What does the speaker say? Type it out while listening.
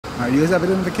Do you guys have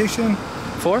identification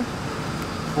For?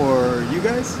 for you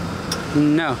guys?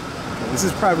 No. Okay, this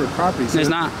is private property. So It's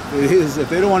not. It is. If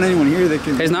they don't want anyone here, they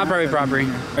can. It's not private property.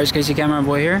 First case camera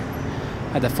boy here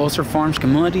at the Foster Farms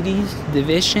Commodities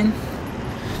Division.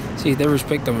 See, they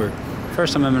respect the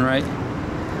First Amendment right.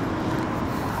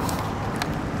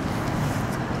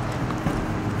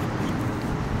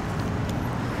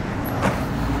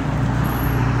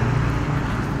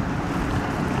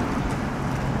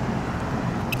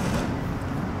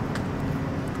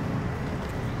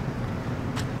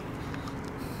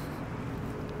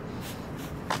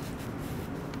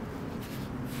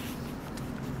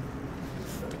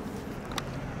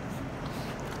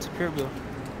 It's a pure bill.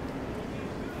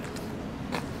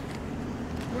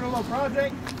 Doing a little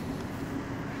project?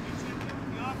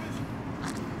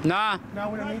 Nah. No,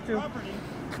 we don't need to.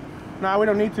 No, we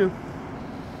don't need to.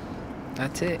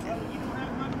 That's it.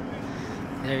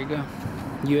 There you go.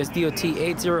 USDOT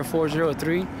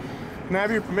 80403. Can I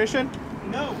have your permission?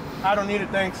 No. I don't need it,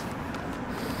 thanks.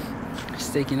 He's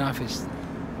taking off his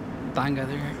tanga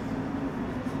there.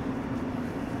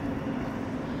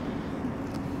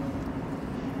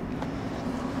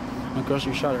 My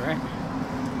grocery shop, right?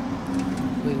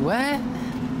 Wait, what?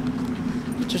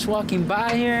 Just walking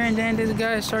by here and then this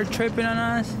guy started tripping on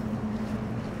us.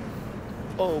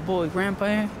 Oh boy, grandpa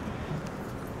here.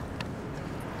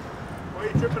 What are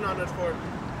you tripping on us for?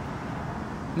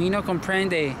 Me no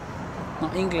comprende. No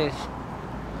English.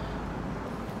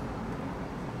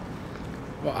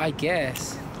 Well, I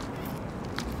guess.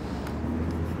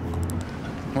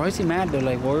 Why is he mad though?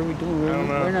 Like, what are we doing? I don't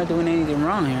know. We're not doing anything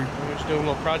wrong here. We're just doing a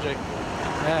little project.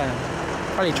 Yeah.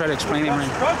 Probably try to explain it right.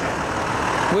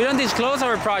 Project? We don't disclose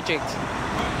our project.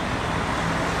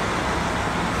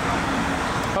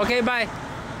 Okay, bye.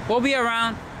 We'll be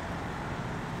around.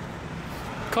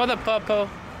 Call the popo.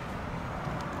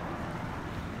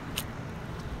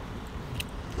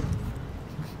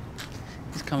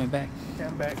 He's coming back.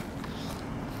 Cam back.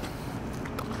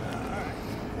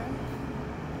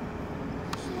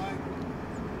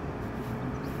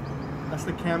 That's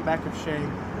the cam back of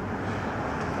shame.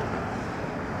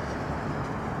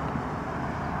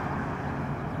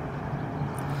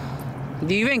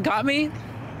 Do you even got me?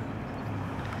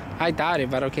 I doubt it,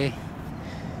 but okay.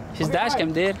 His Okay, dash bye.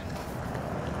 cam did.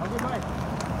 I'll go by.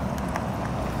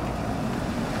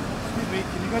 Excuse me,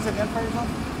 can you guys identify yourself?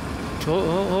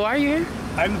 Who are you here?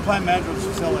 I'm the plant manager of this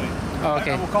facility. Oh,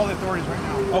 okay. I will call the authorities right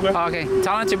now. Okay. Oh, okay.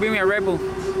 Tell him to bring me a Red Bull.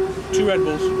 2 Red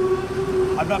Bulls.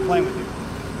 I'm not playing with you.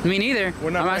 Me neither. We're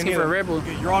not I'm asking playing for a either. Red Bull.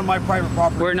 Okay, you're on my private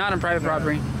property. We're not on private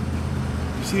property.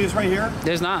 You see this right here?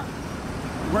 There's not.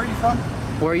 Where are you from?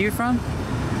 Where are you from?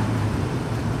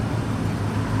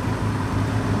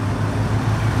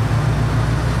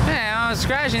 Hey, I was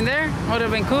scratching there. Would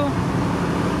have been cool.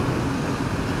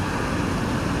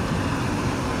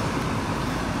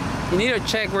 You need to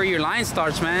check where your line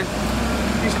starts, man.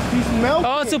 He's melting.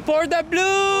 Oh, support the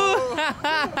blue!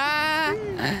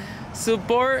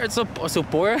 Support.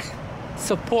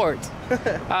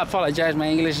 I apologize, my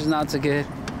English is not so good.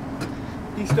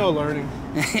 He's still learning.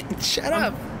 Shut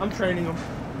up. I'm training him.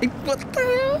 What the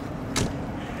hell?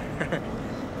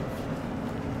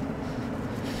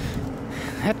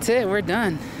 That's it, we're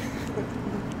done.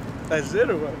 That's it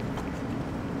or what?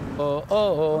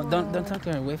 Oh, don't talk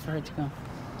to her, wait for her to come.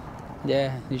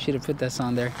 Yeah, you should have put that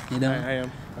song there, you know? I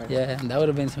am. Yeah, that would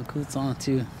have been some cool song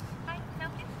too. Hi, can I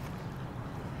help you?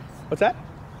 What's that?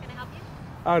 Can I help you?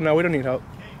 Oh, no, we don't need help.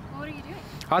 What are you doing?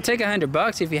 I'll take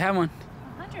 $100 if you have one.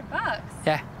 $100?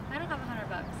 Yeah. I don't have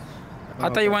 $100. I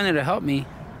thought you wanted to help me.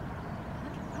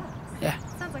 $100? Yeah.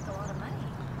 Sounds like a lot of money.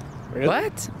 Really?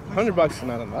 What? $100 is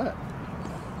not a lot.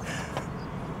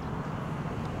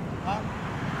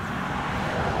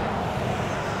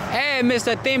 Hey,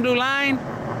 Mr. Thin Blue Line.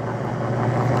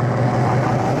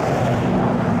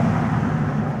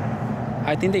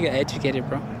 I think they got educated,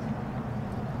 bro.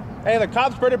 Hey, the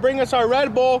cops better bring us our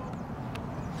Red Bull.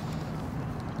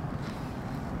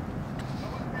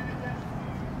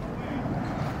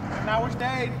 Now we're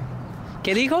staying.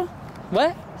 ¿Qué dijo?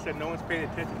 What? He said no one's paying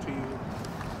attention to you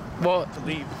Well, to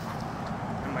leave.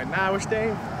 I'm like, nah, we're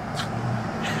staying.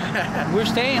 we're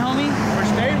staying, homie. We're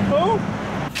staying, fool.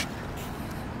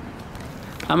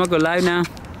 I'm gonna go live now.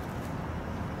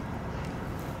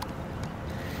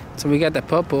 So we got the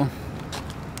popo.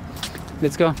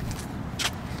 Let's go.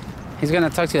 He's gonna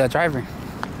talk to the driver.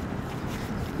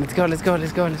 Let's go, let's go,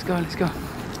 let's go, let's go, let's go.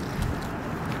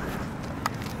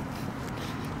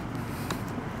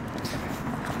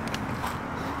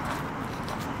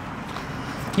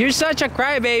 You're such a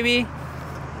crybaby.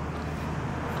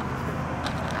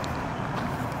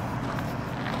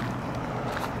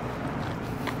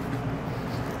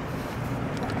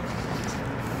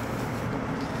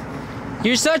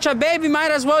 You're such a baby,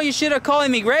 might as well, you should have called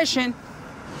immigration.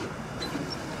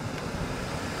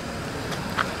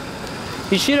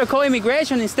 You should have called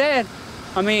immigration instead.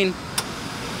 I mean,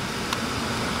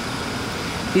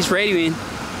 he's radioing.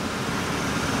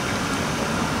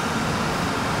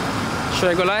 Should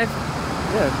I go live?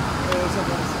 Yeah. Hey, what's up,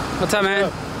 guys? What's up, man?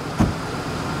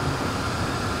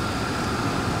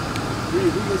 Who you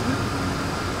guys with?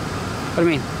 What do you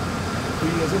mean? Who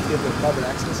you guys with? You have the private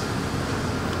access?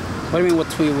 What do you mean,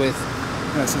 what's we with?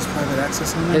 Yeah, it says private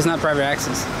access on there. It's not private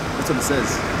access. That's what it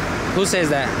says. Who says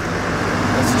that?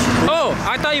 That's Oh,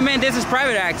 I thought you meant this is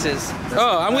private access.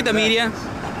 Oh, I'm with the media.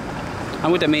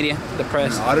 I'm with the media, the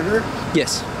press. an auditor?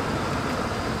 Yes.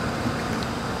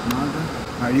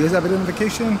 All right, you guys have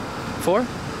identification For?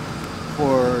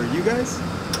 for you guys?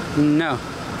 No.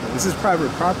 This is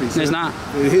private property. So It's not.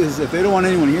 It is. If they don't want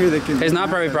anyone here, they can. It's not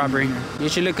private property. You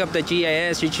should look up the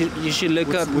GIS. You should look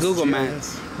up What's Google GIS?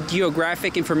 Maps.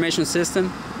 Geographic Information System.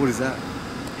 What is that?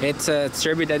 It's a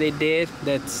survey that they did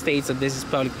that states that this is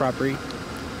public property.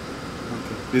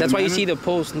 Okay. That's why you see the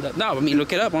post. No, I mean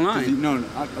look it up online. No,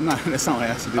 I'm not. That's not what I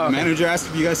asked you. Did Okay. the manager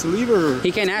ask you guys to leave or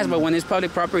He can ask, but when it's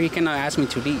public property, he cannot ask me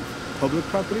to leave. public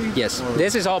property? Yes. Or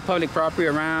This is all public property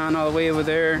around all the way over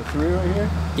there. three right here?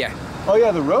 Yeah. Oh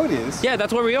yeah, the road is. Yeah,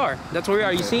 that's where we are. That's where we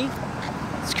are. You see?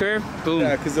 It's curved. Boom.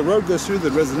 Yeah, because the road goes through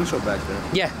the residential back there.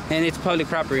 Yeah, and it's public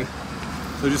property.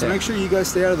 So just Yeah. make sure you guys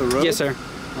stay out of the road. Yes, sir.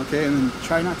 Okay, and then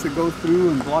try not to go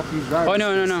through and block these drivers. Oh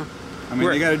no. I mean,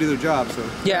 We're- they got to do their job, so.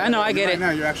 Yeah, I know, I get right it.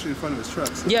 Now you're actually in front of his truck.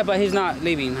 So Yeah, but he's not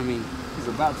leaving. I mean, he's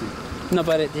about to. no,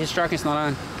 but his truck is not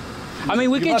on. I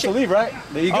mean, we You're can. about to leave, right?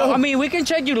 There you go. Oh, I mean, we can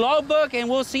check your logbook and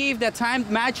we'll see if the time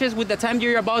matches with the time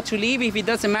you're about to leave. If it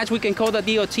doesn't match, we can call the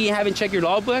DOT and have him check your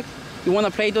logbook. You want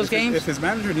to play those games? If his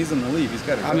manager needs him to leave, he's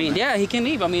got to go. I mean, yeah, he can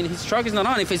leave. I mean, his truck is not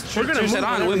on. If his truck is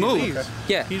on, we whenever he move. leaves.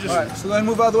 Yeah. He just. All right, so then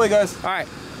move out of the way, guys. All right.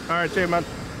 All right, say, man.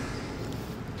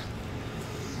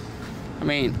 I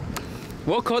mean,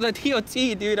 we'll call the DOT,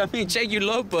 dude. I mean, check your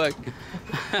logbook.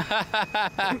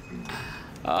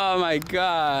 Oh my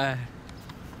God.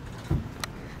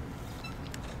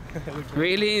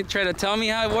 Really? Try to tell me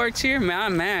how it works here?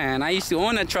 Man, I used to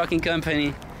own a trucking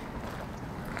company.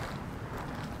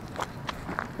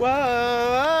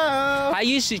 Whoa! I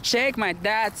used to check my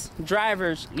dad's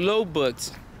driver's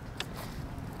logbooks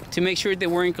to make sure they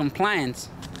were in compliance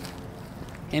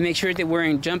and make sure they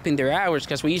weren't jumping their hours,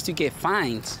 because we used to get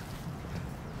fines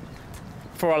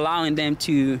for allowing them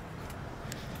to.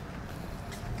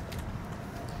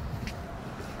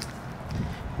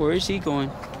 Where is he going?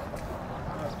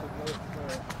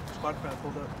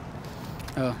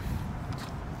 Oh.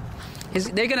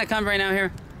 They're gonna come right now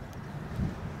here.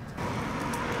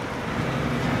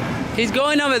 He's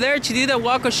going over there to do the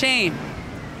walk of shame.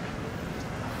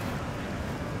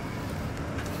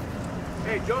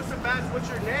 Hey, Joseph asked, what's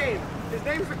your name? His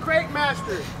name's the Crate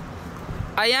Master.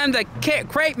 I am the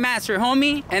crate master,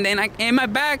 homie. And then in my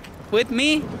back with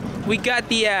me, we got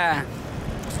the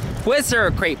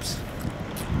Whistler crepes.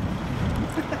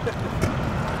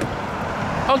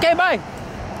 Okay, bye.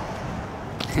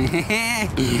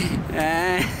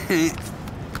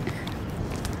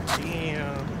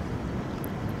 Damn.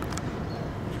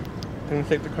 Gonna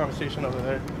take the conversation over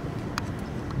there.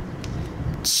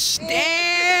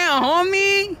 Damn,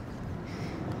 homie.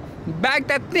 Back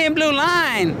that thin blue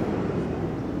line.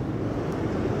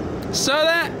 Saw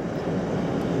that?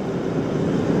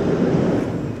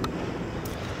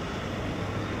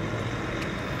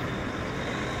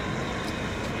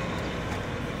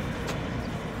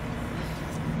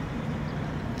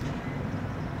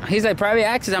 He's like, private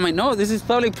access. I'm like, no, this is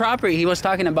public property. He was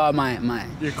talking about my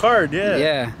Your card, yeah.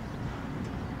 yeah.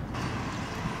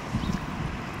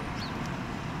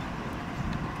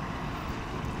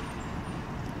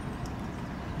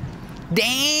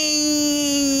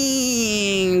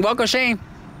 Dang! Walk of shame.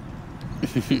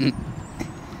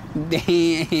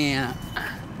 Damn.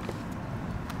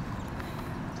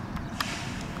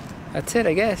 That's it,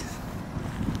 I guess.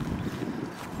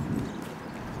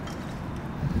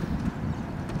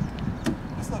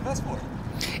 What's the vest for?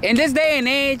 In this day and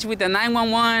age, with the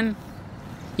 911,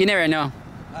 you never know.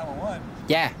 911.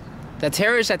 Yeah. The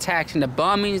terrorist attacks and the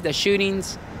bombings, the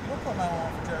shootings. You don't call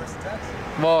 911 for terrorist attacks.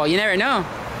 Well, you never know.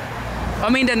 I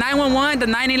mean, the 911, the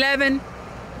 911.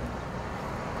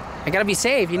 I gotta be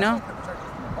safe, you know?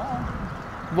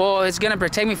 Well, it's gonna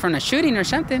protect me from a shooting or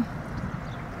something.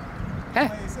 Yeah.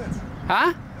 Doesn't make any sense.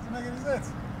 Huh? Doesn't make any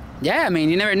sense. Yeah, I mean,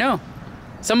 you never know.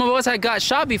 Some of us have got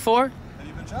shot before. Have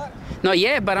you been shot? Not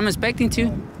yet, but I'm expecting to.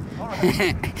 All right.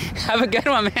 Have a good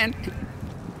one, man.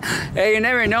 Hey, you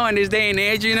never know in this day and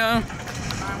age, you know?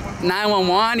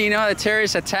 911, you know, the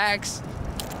terrorist attacks.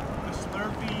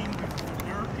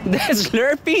 The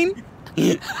slurping?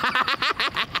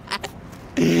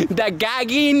 The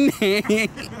gagging?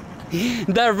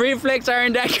 The reflex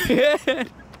aren't that good?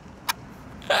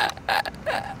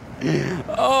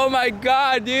 Oh my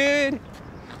god, dude!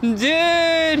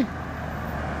 Dude!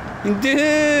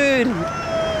 Dude!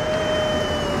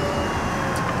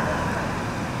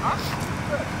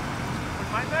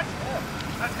 My match?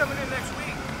 That's coming in next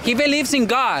week. He believes in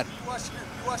God. You wash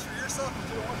for yourself, but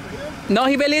you don't wash for him? No,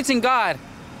 he believes in God.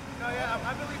 No, yeah,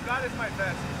 I believe God is my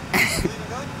best. Believe in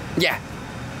God? Yeah.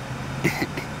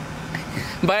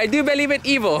 But I do believe in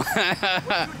evil. We're two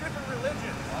different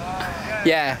religions.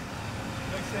 Yeah.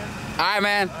 Makes sense. Alright,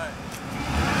 man.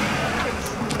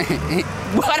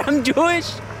 What? I'm Jewish?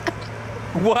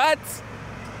 What?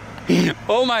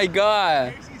 Oh my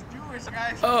god. Casey's Jewish,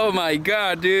 guys. Oh my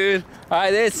god, dude.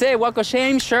 Alright, that's it. Walk of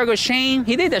shame, shrug of shame.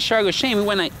 He did that shrug of shame. He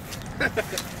went like,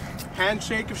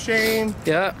 Handshake of shame.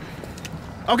 yeah.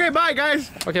 Okay, bye, guys.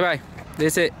 Okay, bye.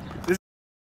 That's it.